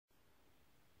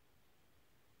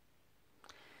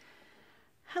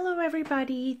Hello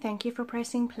everybody, thank you for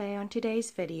pressing play on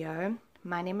today's video.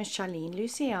 My name is Charlene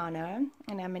Luciano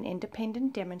and I'm an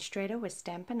independent demonstrator with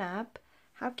Stampin Up.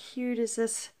 How cute is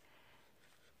this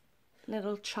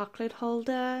little chocolate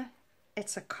holder?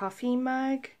 It's a coffee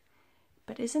mug,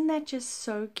 but isn't that just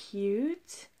so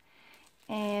cute?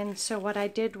 And so what I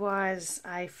did was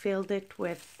I filled it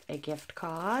with a gift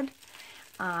card.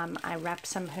 I wrapped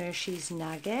some Hershey's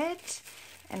Nugget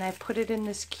and I put it in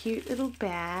this cute little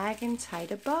bag and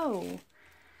tied a bow.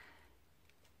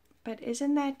 But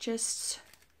isn't that just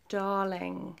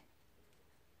darling?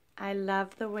 I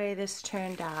love the way this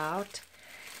turned out,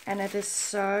 and it is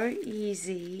so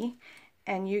easy,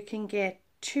 and you can get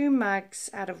 2 mugs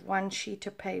out of 1 sheet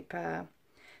of paper.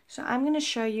 So I'm going to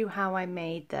show you how I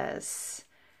made this.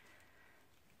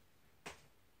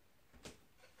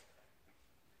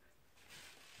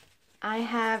 I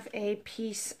have a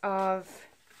piece of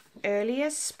early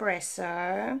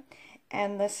espresso,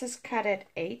 and this is cut at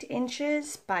 8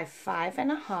 inches by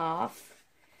 5.5,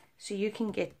 so you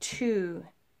can get 2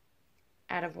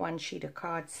 out of 1 sheet of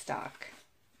cardstock.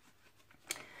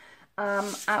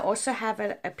 I also have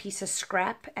a piece of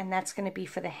scrap, and that's going to be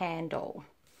for the handle.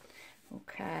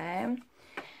 Okay,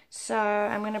 so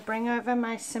I'm going to bring over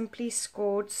my Simply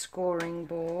Scored scoring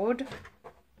board,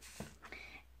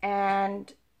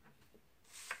 and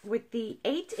with the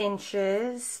 8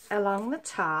 inches along the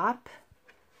top,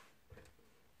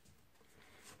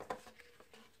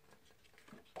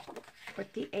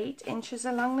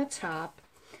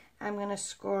 I'm going to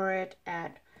score it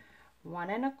at 1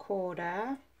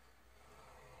 1/4.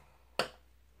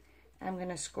 I'm going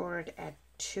to score it at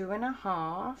 2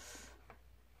 1/2.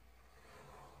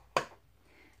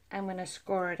 I'm going to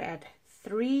score it at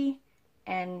 3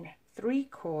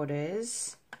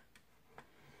 3/4.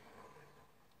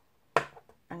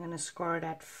 I'm going to score it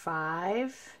at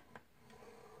 5.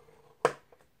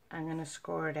 I'm going to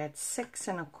score it at 6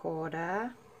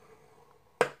 1/4.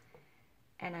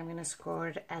 And I'm going to score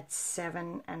it at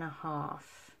 7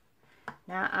 1/2.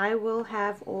 Now I will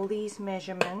have all these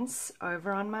measurements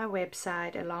over on my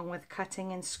website, along with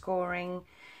cutting and scoring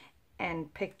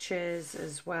and pictures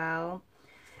as well,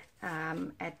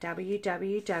 at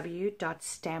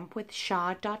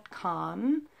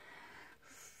www.stampwithchar.com.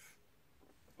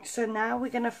 So now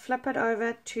we're going to flip it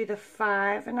over to the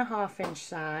 5.5 inch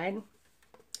side,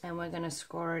 and we're going to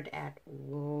score it at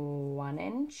 1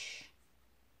 inch.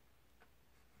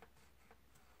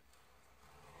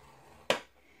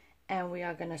 And we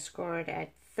are going to score it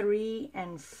at 3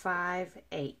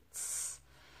 5/8.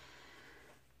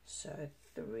 So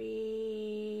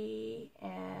 3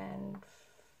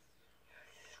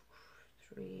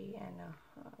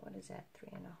 what is that? 3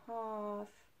 1/2.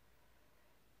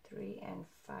 3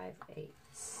 5/8,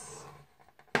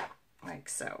 like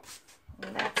so.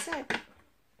 And that's it.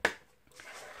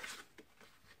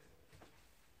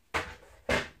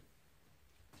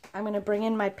 I'm going to bring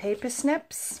in my paper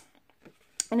snips,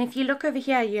 and if you look over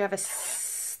here, you have a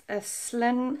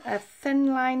thin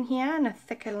line here and a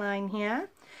thicker line here.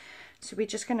 So we're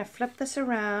just going to flip this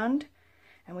around,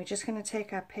 and we're just going to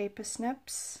take our paper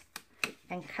snips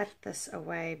and cut this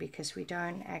away, because we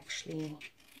don't actually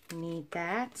need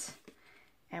that,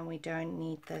 and we don't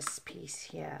need this piece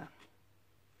here,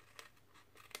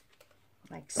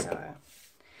 like so.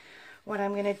 What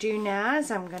I'm going to do now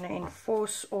is I'm going to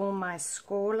enforce all my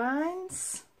score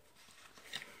lines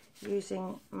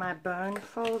using my bone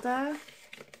folder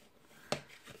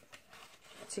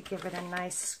to give it a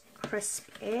nice crisp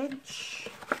edge.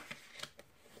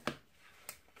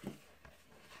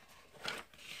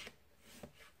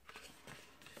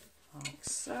 Like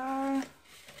so.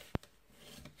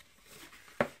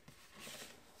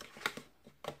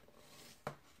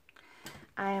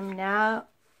 I am now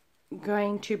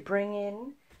going to bring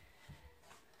in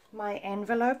my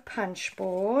envelope punch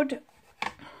board,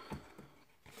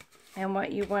 and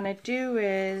what you want to do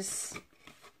is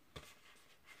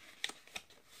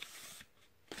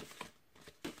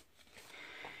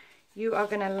you are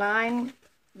going to line,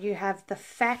 you have the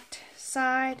fat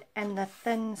side and the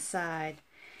thin side,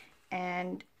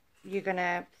 and you're going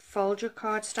to fold your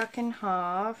cardstock in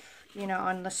half, you know,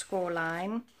 on the score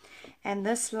line. And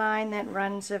this line that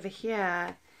runs over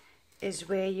here is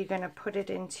where you're going to put it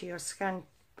into your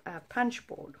punch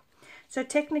board. So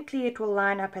technically it will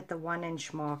line up at the 1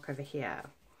 inch mark over here.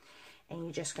 And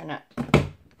you're just going to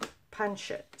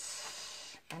punch it.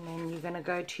 And then you're going to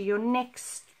go to your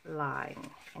next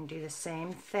line and do the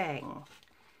same thing.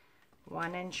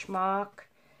 1 inch mark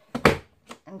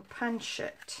and punch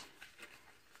it.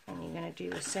 And you're going to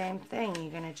do the same thing. You're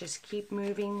going to just keep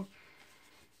moving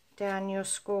down your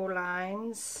score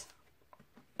lines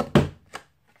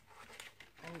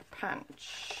and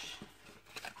punch.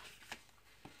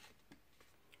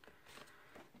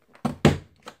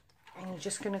 And you're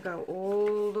just going to go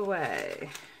all the way.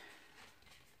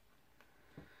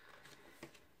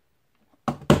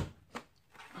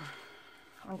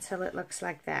 Until it looks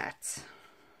like that.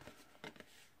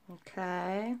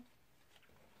 Okay.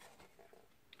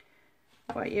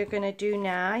 What you're going to do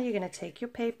now, you're going to take your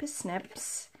paper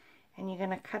snips and you're going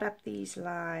to cut up these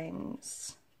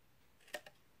lines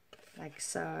like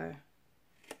so.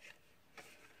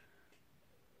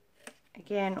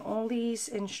 Again, all these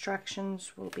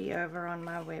instructions will be over on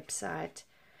my website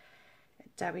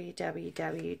at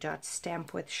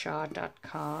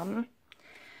www.stampwithshah.com.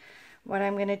 What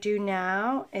I'm going to do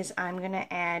now is I'm going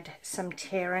to add some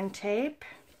tear and tape.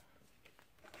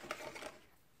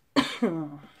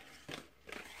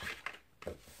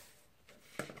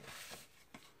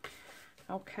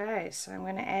 Okay, so I'm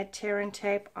going to add tear and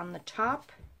tape on the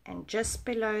top and just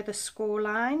below the score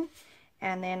line,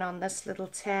 and then on this little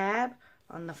tab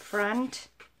on the front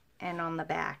and on the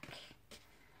back.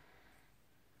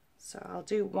 So I'll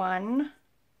do one.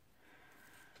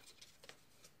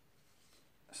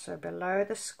 So below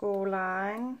the score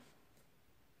line,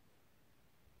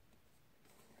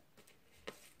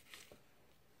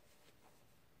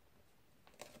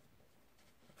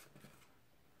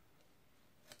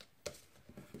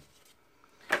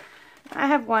 I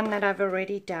have one that I've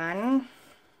already done.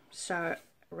 So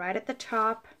right at the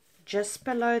top, just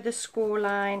below the score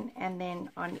line, and then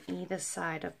on either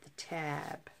side of the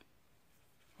tab.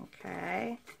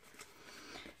 Okay,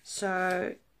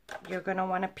 so you're going to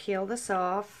want to peel this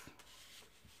off.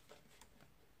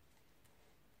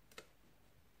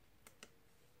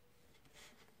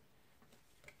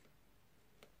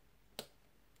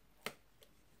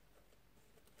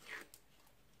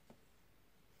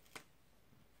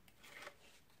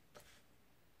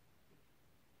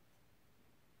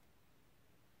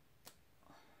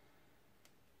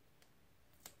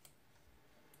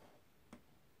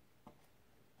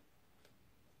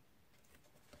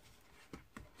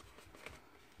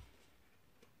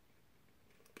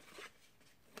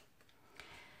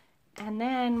 And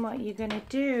then what you're going to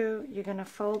do, you're going to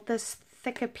fold this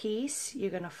thicker piece,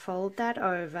 you're going to fold that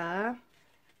over.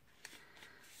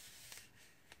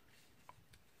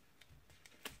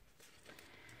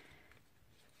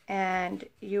 And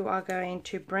you are going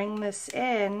to bring this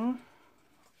in,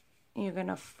 you're going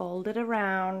to fold it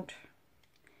around,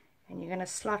 and you're going to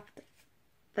slot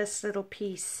this little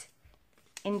piece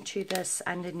into this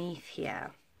underneath here.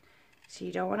 So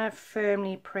you don't want to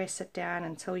firmly press it down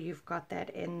until you've got that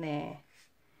in there.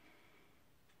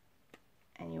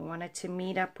 And you want it to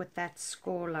meet up with that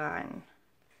score line.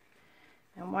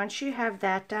 And once you have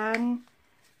that done,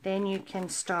 then you can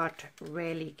start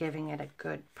really giving it a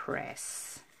good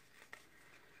press.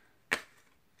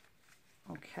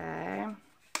 Okay,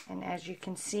 and as you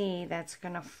can see, that's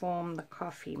going to form the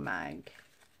coffee mug.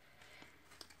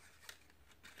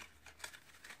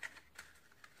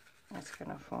 That's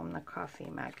going to form the coffee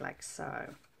mug like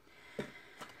so.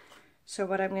 So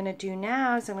what I'm going to do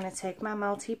now is I'm going to take my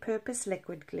multi-purpose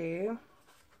liquid glue,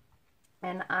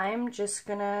 and I'm just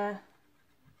going to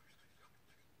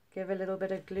give a little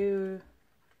bit of glue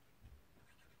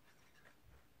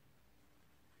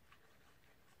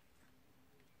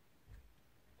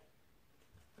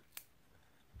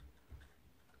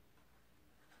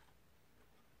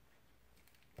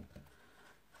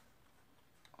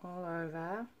all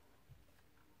over.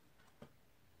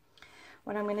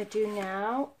 What I'm going to do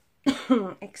now,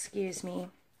 excuse me,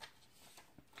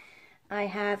 I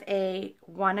have a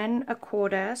 1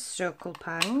 1/4 circle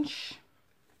punch.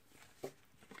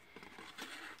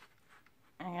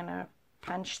 I'm going to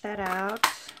punch that out.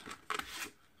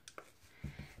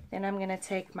 Then I'm going to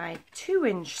take my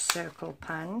 2-inch circle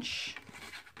punch.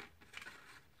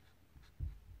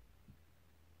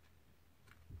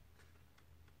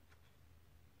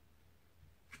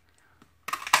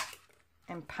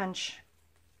 And punch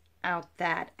out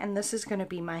that, and this is going to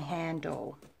be my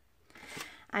handle.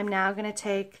 I'm now going to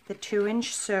take the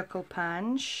 2-inch circle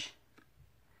punch,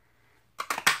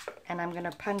 and I'm going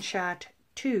to punch out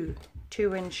 2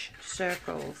 2-inch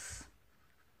circles.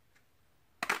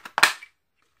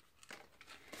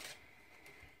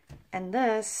 And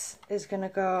this is going to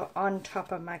go on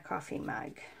top of my coffee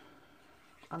mug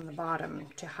on the bottom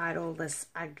to hide all this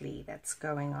ugly that's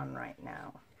going on right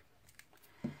now.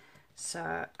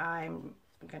 So I'm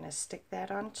going to stick that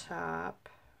on top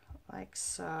like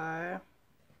so.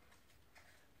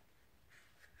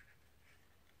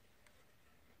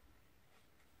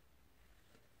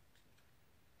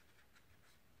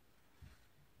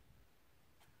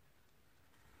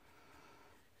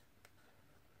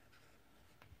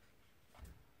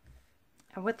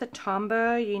 And with the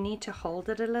Tombow, you need to hold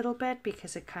it a little bit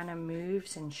because it kind of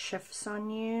moves and shifts on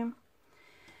you.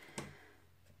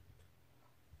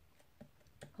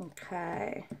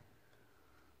 Okay.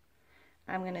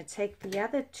 I'm going to take the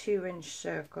other 2-inch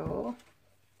circle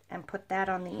and put that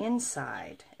on the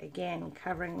inside. Again,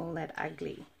 covering all that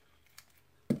ugly.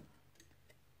 You're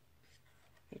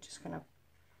just going to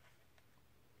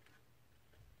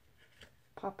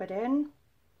pop it in.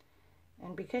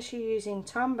 And because you're using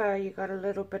Tombow, you got a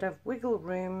little bit of wiggle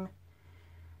room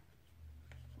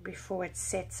before it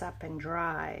sets up and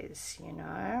dries, you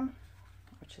know,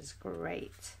 which is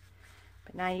great.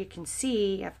 But now you can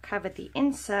see I've covered the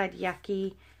inside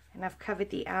yucky and I've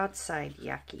covered the outside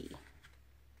yucky.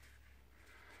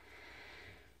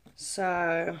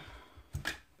 So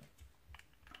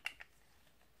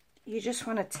you just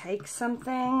want to take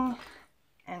something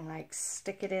and like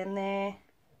stick it in there.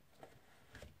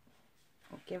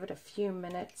 Give it a few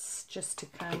minutes just to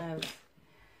kind of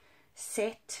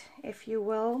set, if you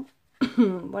will.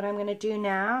 What I'm going to do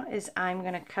now is I'm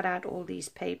going to cut out all these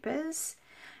papers,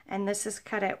 and this is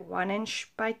cut at 1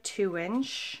 inch by 2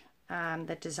 inch,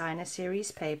 the Designer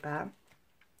Series paper.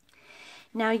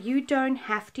 Now you don't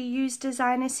have to use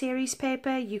Designer Series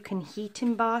paper, you can heat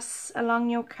emboss along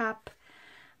your cup.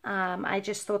 I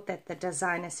just thought that the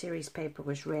Designer Series paper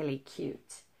was really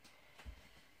cute.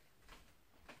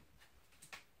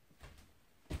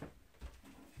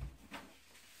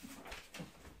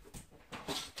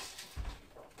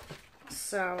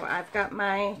 So I've got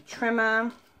my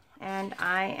trimmer and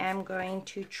I am going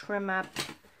to trim up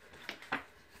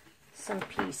some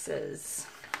pieces.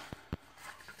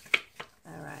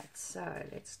 Alright, so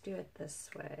let's do it this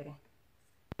way.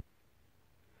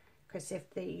 Because if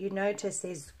you notice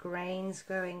there's grains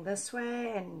going this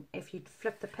way, and if you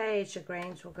flip the page the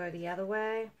grains will go the other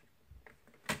way.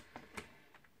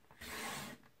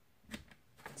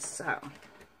 So,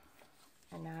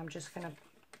 and now I'm just going to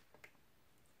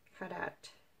cut out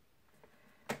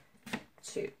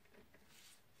 2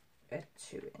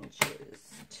 inches,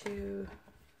 2.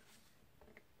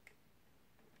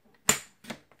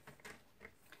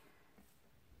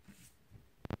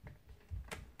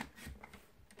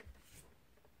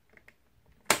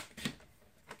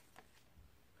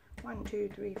 One, 2,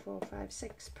 3, 4, 5,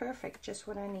 6. Perfect, just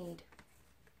what I need.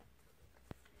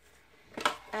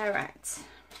 All right.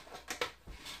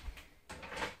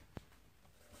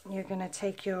 You're going to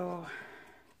take your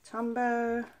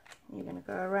Tombow, you're going to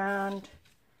go around,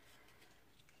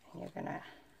 and you're going to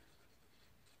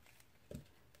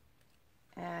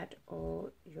add all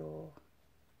your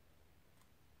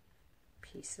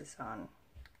pieces on,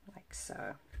 like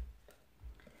so.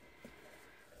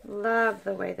 Love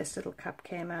the way this little cup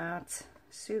came out,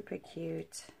 super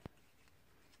cute.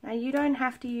 Now you don't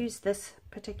have to use this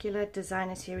particular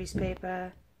Designer Series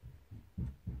paper,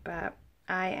 but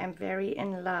I am very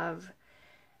in love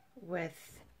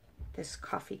with this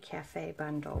Coffee Cafe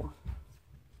bundle.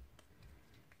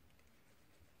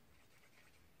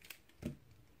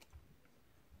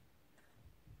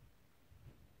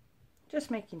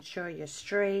 Just making sure you're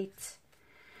straight.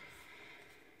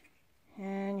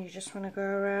 And you just want to go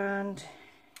around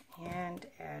and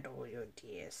add all your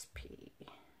DSP.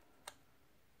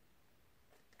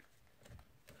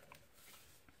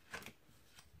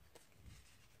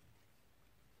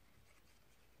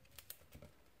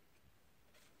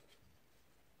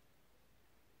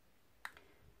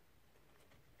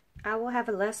 I will have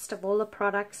a list of all the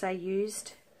products I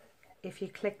used if you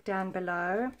click down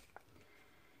below.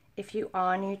 If you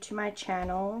are new to my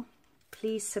channel,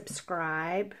 please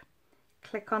subscribe.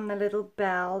 Click on the little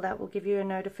bell, that will give you a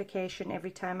notification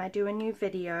every time I do a new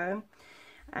video.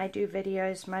 I do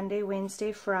videos Monday,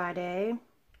 Wednesday, Friday,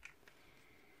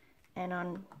 and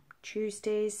on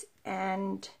Tuesdays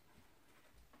and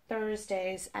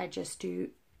Thursdays I just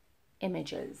do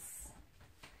images.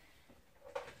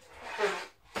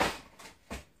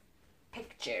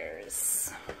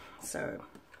 Pictures. So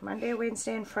Monday,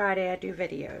 Wednesday, and Friday I do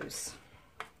videos.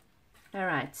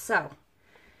 Alright, so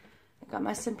I've got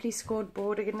my Simply Scored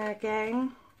board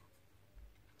again,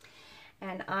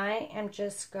 and I am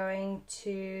just going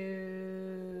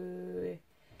to,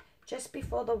 just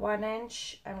before the 1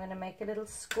 inch, I'm going to make a little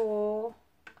score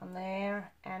on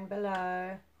there and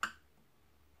below.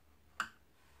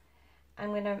 I'm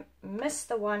going to miss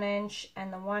the 1 inch,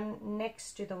 and the one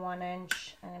next to the 1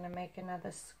 inch I'm going to make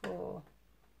another score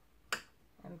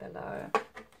and below.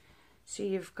 So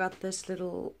you've got this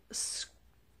little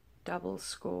double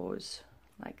scores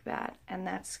like that, and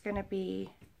that's going to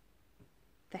be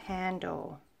the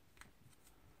handle.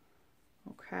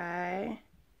 Okay,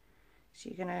 so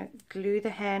you're going to glue the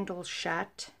handle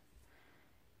shut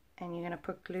and you're going to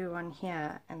put glue on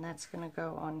here, and that's going to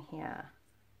go on here.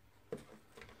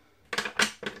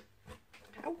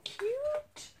 How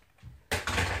cute!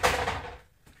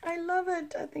 I love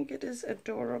it. I think it is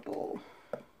adorable.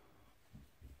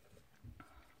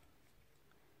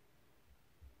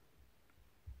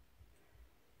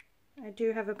 I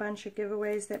do have a bunch of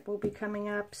giveaways that will be coming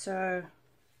up, so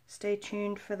stay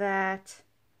tuned for that.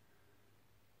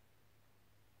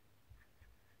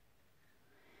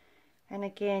 And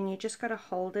again, you just got to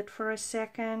hold it for a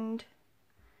second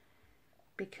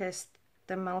because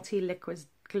the multi-liquid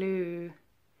glue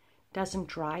doesn't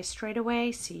dry straight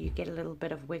away, so you get a little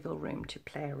bit of wiggle room to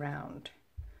play around.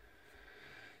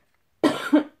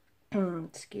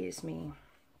 Excuse me.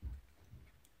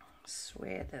 I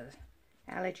swear the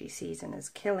allergy season is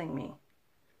killing me.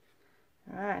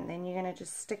 Alright, and then you're going to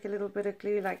just stick a little bit of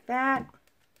glue like that,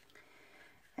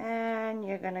 and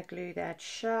you're going to glue that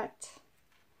shut.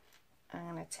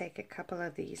 I'm going to take a couple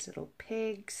of these little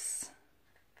pigs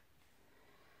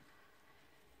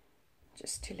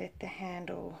just to let the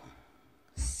handle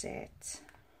set.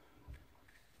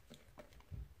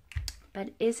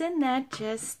 But isn't that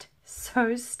just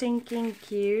so stinking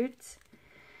cute?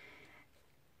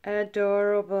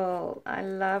 Adorable. I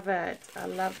love it. I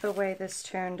love the way this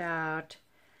turned out.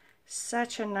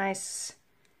 Such a nice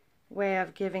way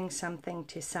of giving something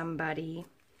to somebody.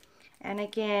 And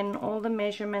again, all the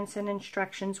measurements and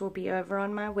instructions will be over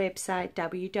on my website,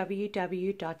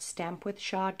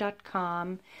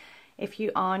 www.stampwithshah.com. If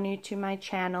you are new to my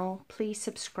channel, please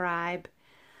subscribe.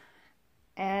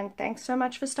 And thanks so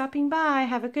much for stopping by.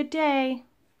 Have a good day.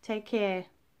 Take care.